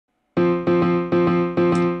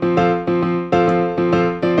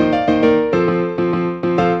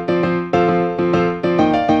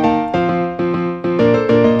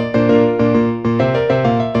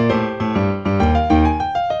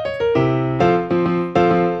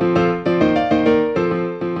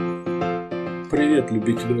Привет,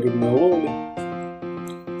 любители рыбной ловли!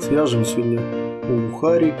 Свяжем сегодня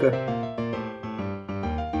глухарика.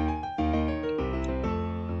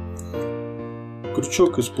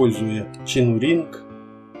 Крючок использую я чинуринг.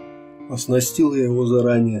 Оснастил я его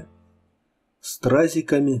заранее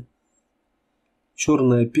стразиками.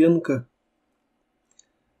 Черная пенка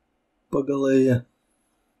по голове.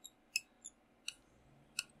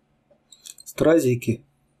 Стразики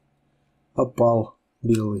опал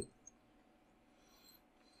белый.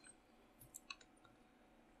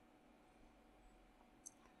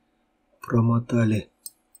 Промотали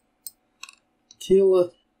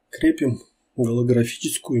тело, крепим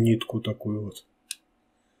голографическую нитку такую вот.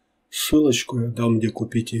 Ссылочку я дам, где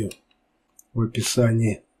купить ее, в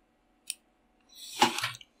описании.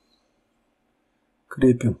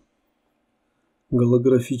 Крепим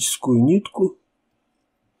голографическую нитку.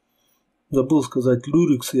 Забыл сказать,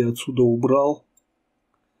 люрекс я отсюда убрал.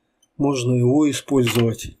 Можно его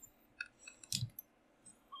использовать.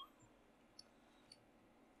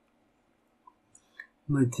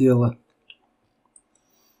 На тело.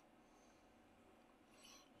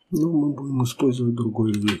 Но мы будем использовать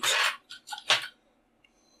другой люрекс.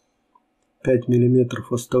 5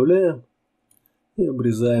 миллиметров оставляем и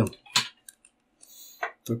обрезаем.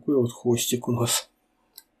 Такой вот хвостик у нас.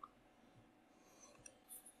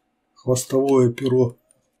 Хвостовое перо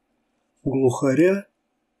глухаря.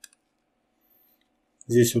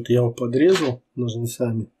 Здесь вот я его подрезал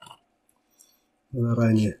ножницами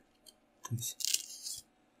заранее.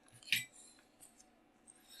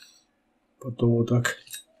 Потом вот так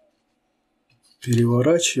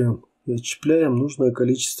переворачиваем и отщепляем нужное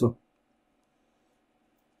количество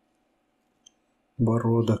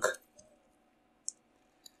бородок.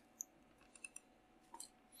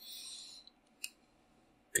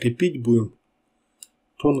 Крепить будем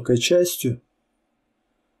тонкой частью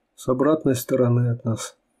с обратной стороны от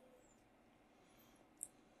нас.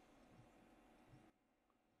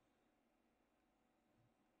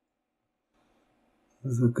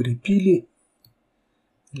 Закрепили,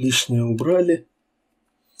 лишнее убрали.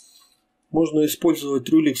 Можно использовать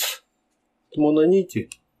люрекс мононити,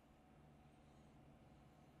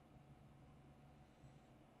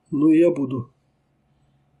 но я буду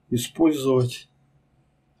использовать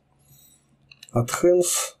от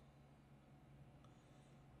Hands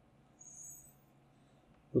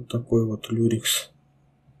вот такой вот люрекс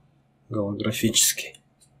голографический.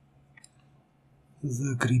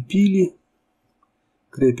 Закрепили.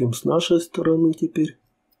 Крепим с нашей стороны теперь.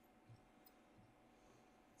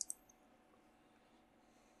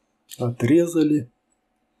 Отрезали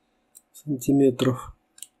сантиметров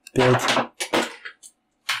 5.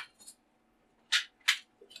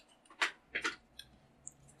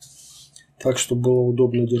 Так, чтобы было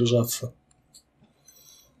удобно держаться.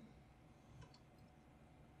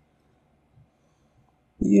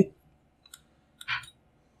 И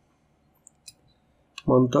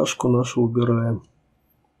монтажку нашу убираем.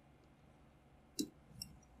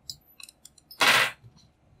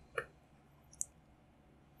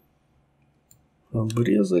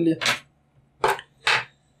 Обрезали.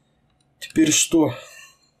 Теперь что?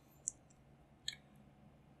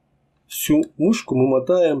 Всю мушку мы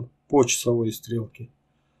мотаем по часовой стрелке,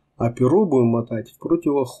 а перо будем мотать в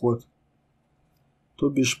противоход, то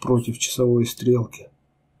бишь против часовой стрелки.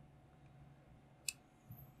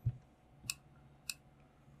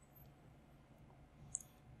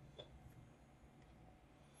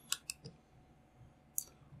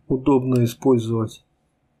 Удобно использовать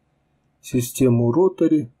систему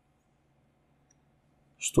ротори,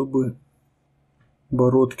 чтобы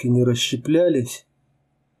бородки не расщеплялись,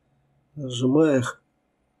 зажимая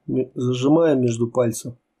между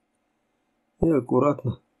пальцев и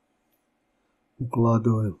аккуратно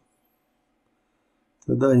укладываем.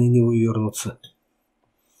 Тогда они не вывернутся.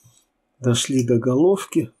 Дошли до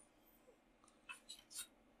головки,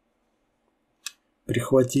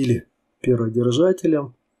 прихватили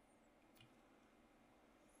перодержателем,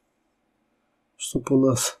 чтобы у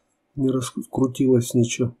нас не раскрутилось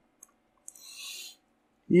ничего.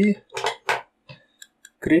 И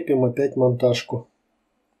крепим опять монтажку.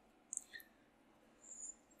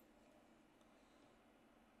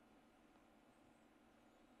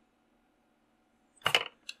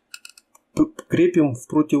 Крепим в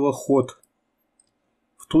противоход,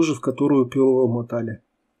 в ту же, в которую перо мотали.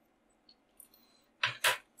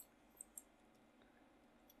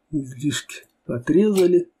 Излишки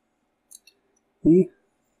отрезали. И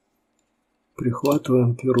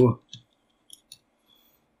прихватываем перо.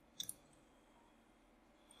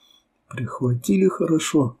 Прихватили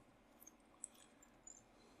хорошо.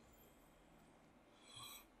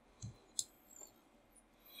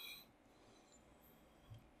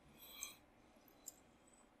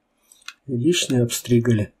 И лишнее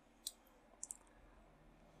обстригали.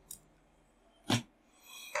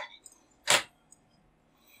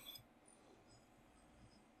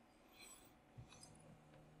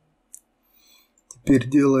 Теперь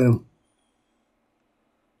делаем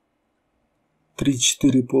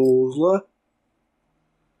 3-4 полуузла.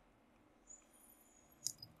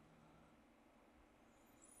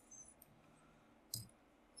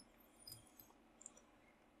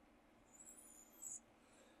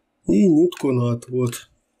 И нитку на отвод.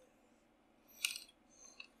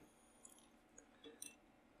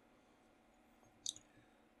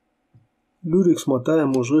 Люрик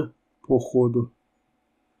смотаем уже по ходу.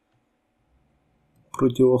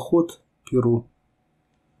 Противоход перу.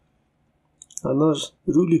 А наш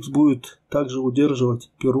рюликс будет также удерживать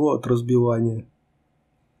перо от разбивания.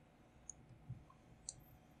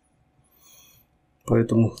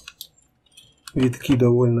 Поэтому витки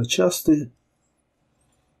довольно частые.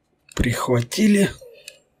 Прихватили.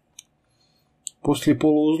 После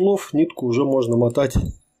полуузлов нитку уже можно мотать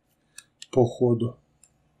по ходу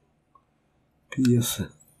пьесы.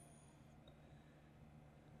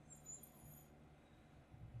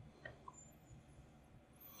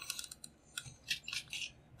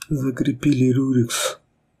 Закрепили рюрикс,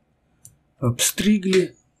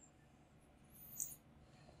 обстригли.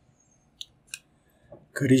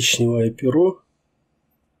 Коричневое перо.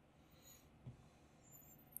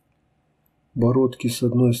 Бородки с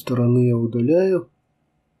одной стороны я удаляю.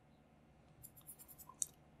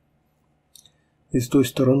 И с той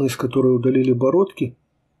стороны, с которой удалили бородки,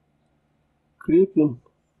 крепим.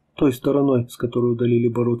 Той стороной, с которой удалили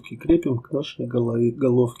бородки, крепим к нашей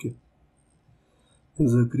головке.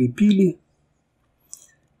 Закрепили.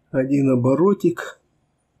 Один оборотик.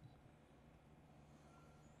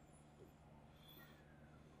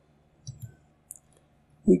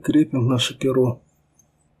 И крепим наше перо.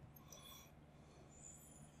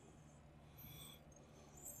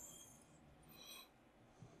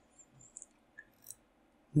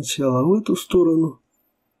 Сначала в эту сторону,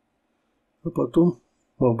 а потом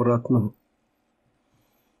в обратную.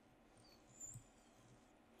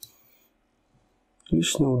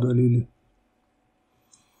 Лишнее удалили.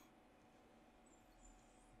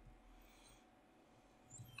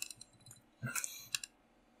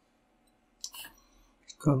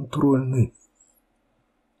 Контрольный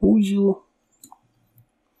узел.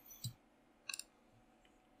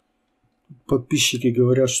 Подписчики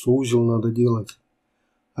говорят, что узел надо делать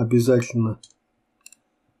обязательно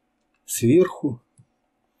сверху.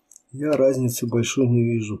 Я разницы большой не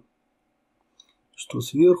вижу. Что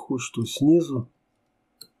сверху, что снизу.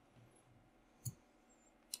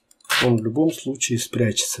 Он в любом случае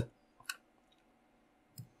спрячется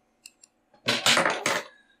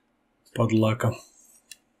под лаком.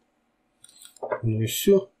 Ну и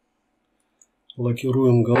все.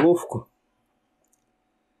 Лакируем головку.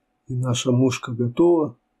 И наша мушка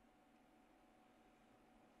готова.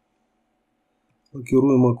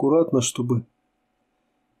 Лакируем аккуратно, чтобы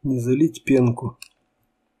не залить пенку.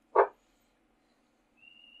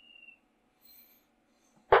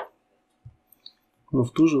 Но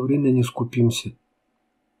в то же время не скупимся.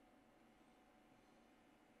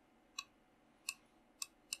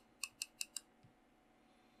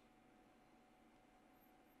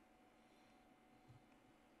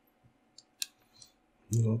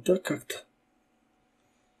 Вот так как-то.